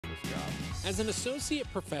As an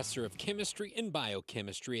associate professor of chemistry and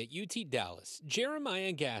biochemistry at UT Dallas,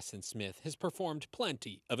 Jeremiah Gassensmith has performed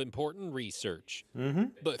plenty of important research.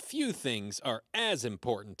 But few things are as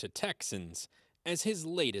important to Texans as his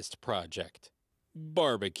latest project,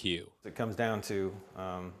 barbecue. It comes down to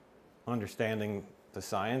understanding the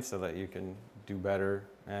science so that you can do better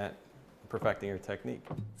at perfecting your technique.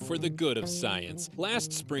 For the good of science,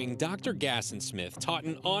 last spring, Dr. Gassensmith taught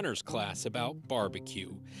an honors class about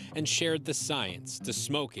barbecue and shared the science to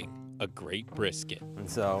smoking a great brisket. And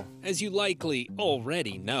so, As you likely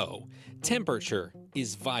already know, temperature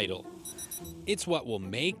is vital. It's what will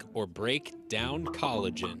make or break down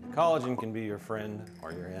collagen. collagen can be your friend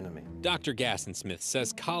or your enemy. Dr. Gassensmith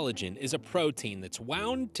says collagen is a protein that's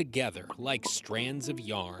wound together like strands of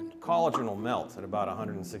yarn. Collagen will melt at about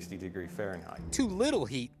 160 degrees Fahrenheit. Too little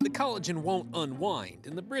heat, the collagen won't unwind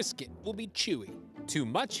and the brisket will be chewy. Too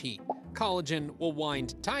much heat, collagen will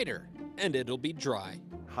wind tighter and it'll be dry.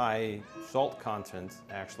 High salt content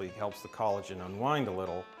actually helps the collagen unwind a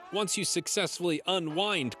little. Once you successfully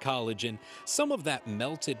unwind collagen, some of that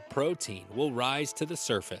melted protein will rise to the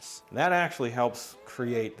surface. That actually helps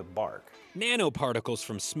create the bark. Nanoparticles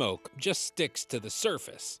from smoke just sticks to the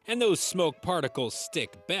surface, and those smoke particles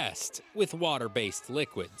stick best with water-based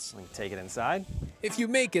liquids. We can take it inside. If you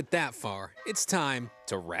make it that far, it's time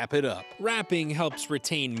to wrap it up. Wrapping helps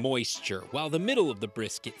retain moisture while the middle of the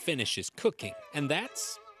brisket finishes cooking, and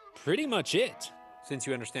that's pretty much it. Since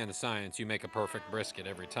you understand the science, you make a perfect brisket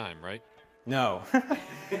every time, right? No,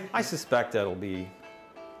 I suspect that'll be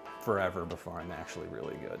forever before I'm actually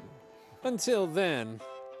really good. Until then,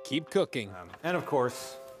 keep cooking. And of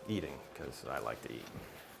course, eating, because I like to eat.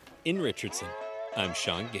 In Richardson, I'm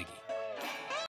Sean Giggy.